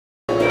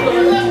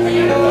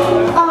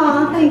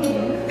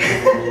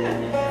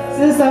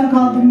song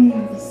called The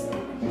Muse.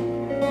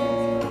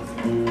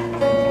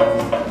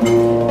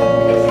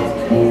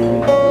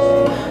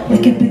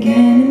 Wake up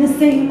again in the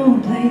same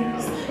old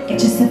place.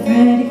 Get yourself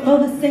ready for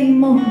the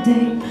same old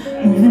day.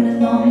 Moving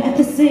along at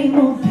the same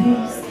old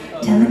pace.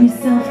 Telling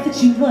yourself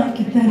that you like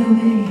it that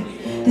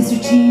way. This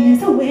routine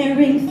is a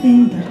wearing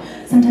thing, but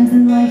sometimes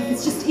in life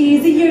it's just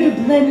easier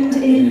to blend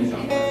in.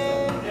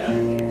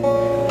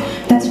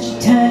 That's what you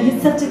tell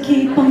yourself to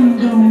keep on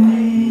going.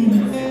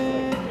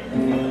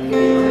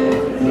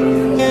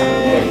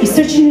 You're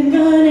searching and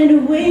running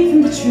away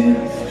from the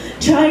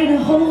truth, trying to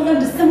hold on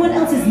to someone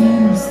else's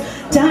news,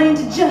 dying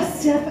to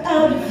just step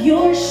out of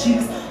your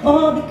shoes,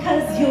 all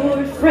because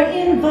you're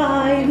frightened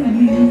by the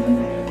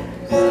muse.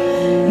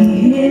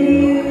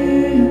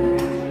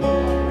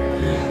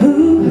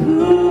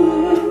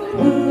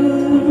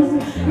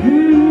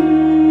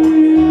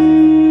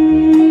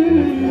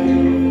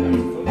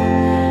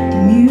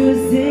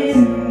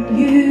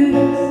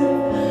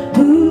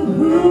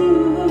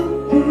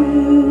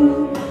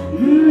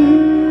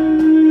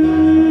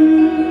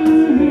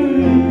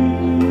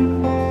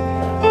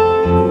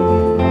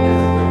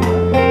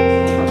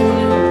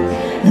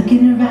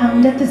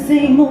 At the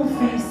same old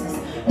faces,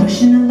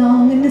 pushing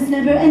along in this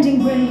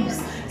never-ending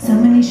race. So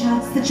many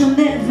shots that you'll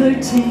never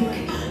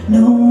take,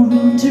 no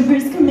room to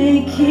risk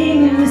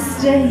making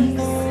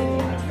mistakes.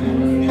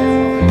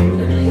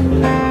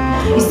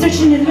 You're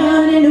searching and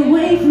running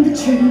away from the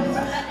truth,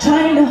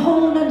 trying to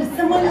hold on to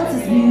someone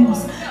else's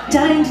news,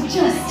 dying to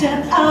just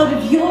step out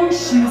of your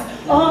shoes,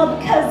 all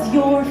because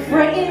you're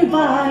frightened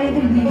by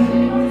the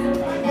muse.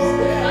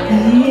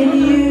 In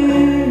you.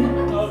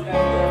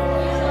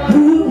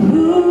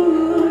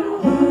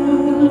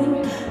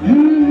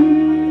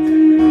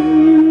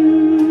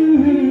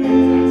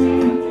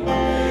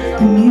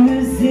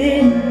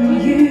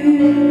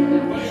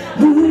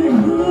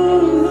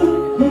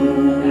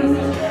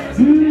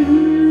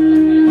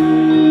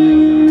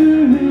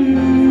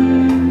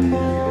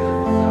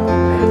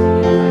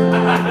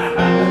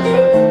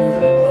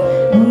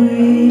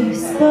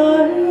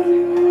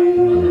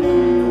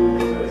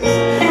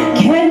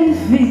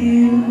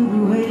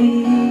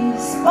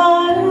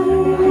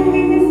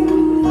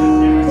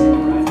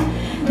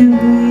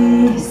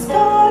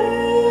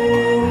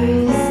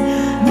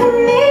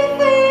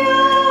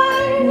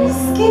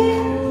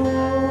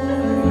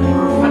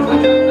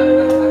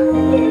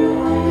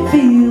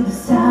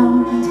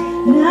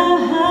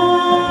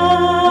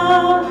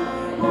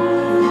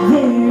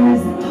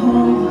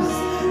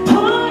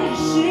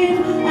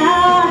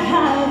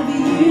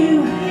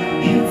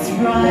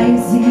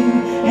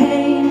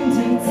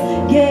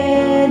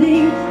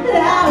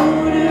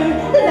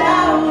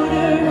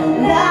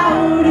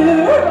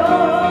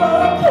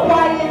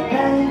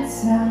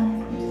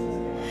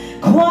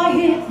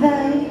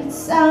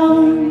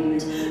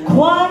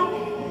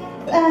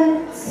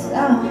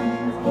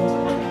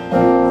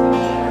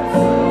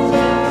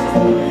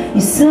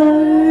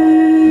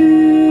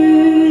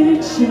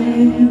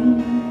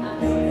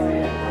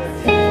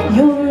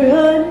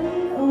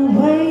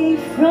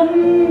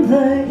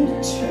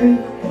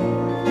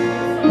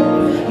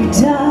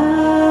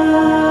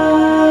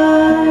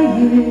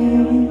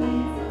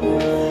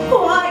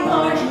 Why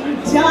aren't you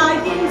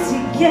dying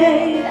to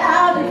get